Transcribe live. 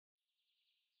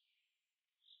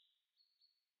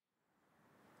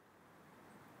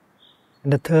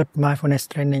And the third mindfulness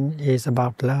training is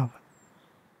about love,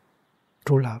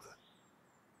 true love,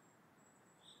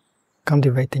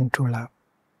 cultivating true love.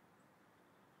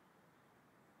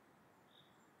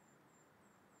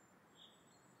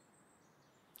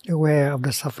 Aware of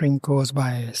the suffering caused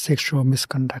by sexual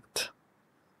misconduct,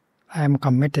 I am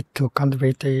committed to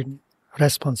cultivating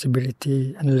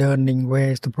responsibility and learning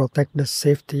ways to protect the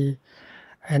safety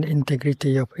and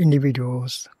integrity of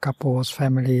individuals, couples,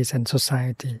 families, and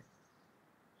society.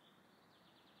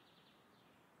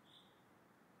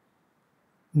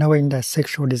 Knowing that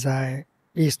sexual desire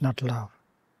is not love,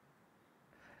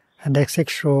 and that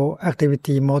sexual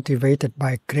activity motivated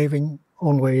by craving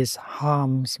always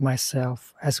harms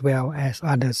myself as well as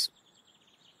others.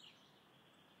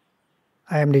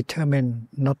 I am determined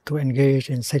not to engage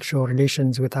in sexual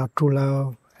relations without true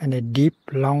love and a deep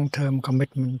long-term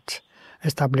commitment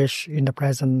established in the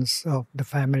presence of the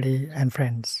family and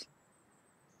friends.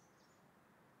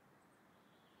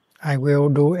 I will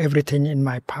do everything in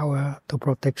my power to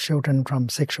protect children from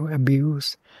sexual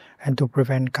abuse and to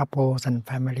prevent couples and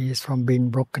families from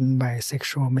being broken by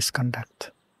sexual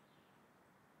misconduct.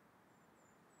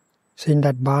 Seeing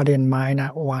that body and mind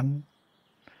are one,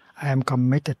 I am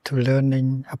committed to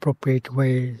learning appropriate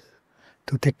ways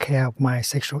to take care of my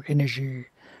sexual energy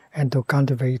and to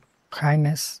cultivate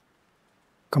kindness,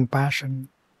 compassion,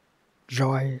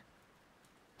 joy,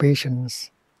 patience,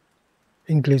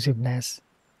 inclusiveness,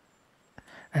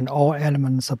 and all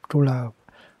elements of true love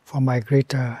for my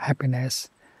greater happiness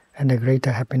and the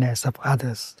greater happiness of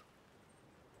others.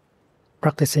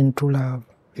 Practicing true love,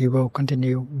 we will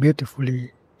continue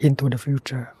beautifully into the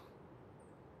future.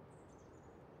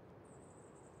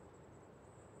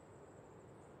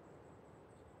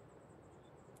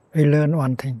 We learn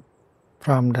one thing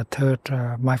from the third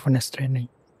mindfulness training.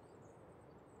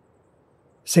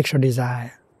 Sexual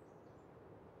desire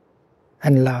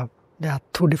and love, they are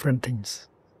two different things.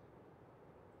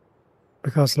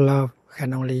 Because love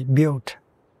can only build,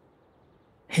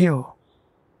 heal,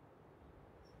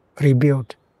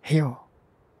 rebuild, heal.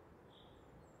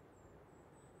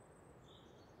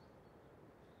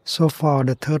 So for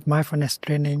the third mindfulness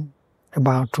training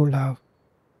about true love,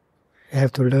 you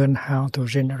have to learn how to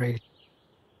generate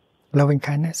loving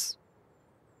kindness,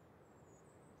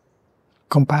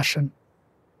 compassion,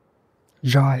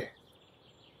 joy,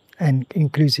 and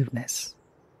inclusiveness.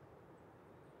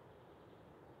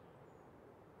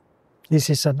 This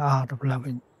is an art of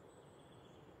loving.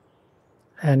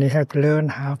 And we have to learn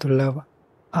how to love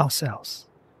ourselves.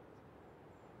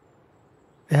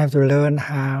 We have to learn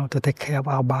how to take care of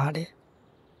our body,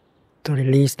 to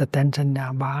release the tension in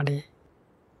our body,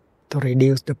 to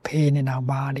reduce the pain in our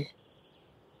body.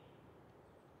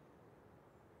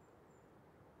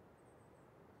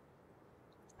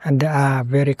 And there are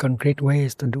very concrete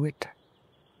ways to do it.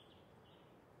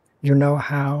 You know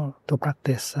how to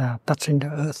practice touching the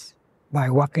earth by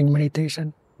walking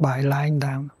meditation, by lying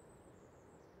down,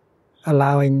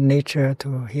 allowing nature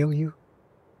to heal you.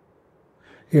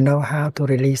 You know how to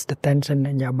release the tension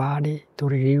in your body, to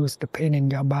reduce the pain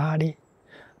in your body,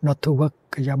 not to work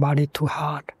your body too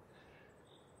hard.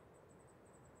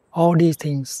 All these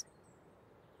things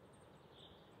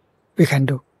we can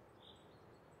do.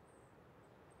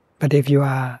 But if you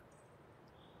are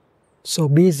so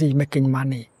busy making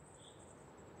money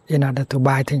in order to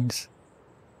buy things,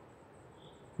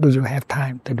 do you have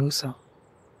time to do so?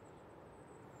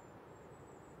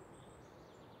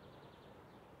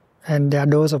 And there are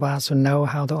those of us who know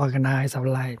how to organize our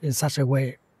life in such a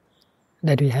way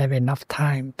that we have enough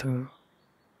time to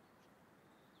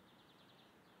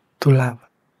love.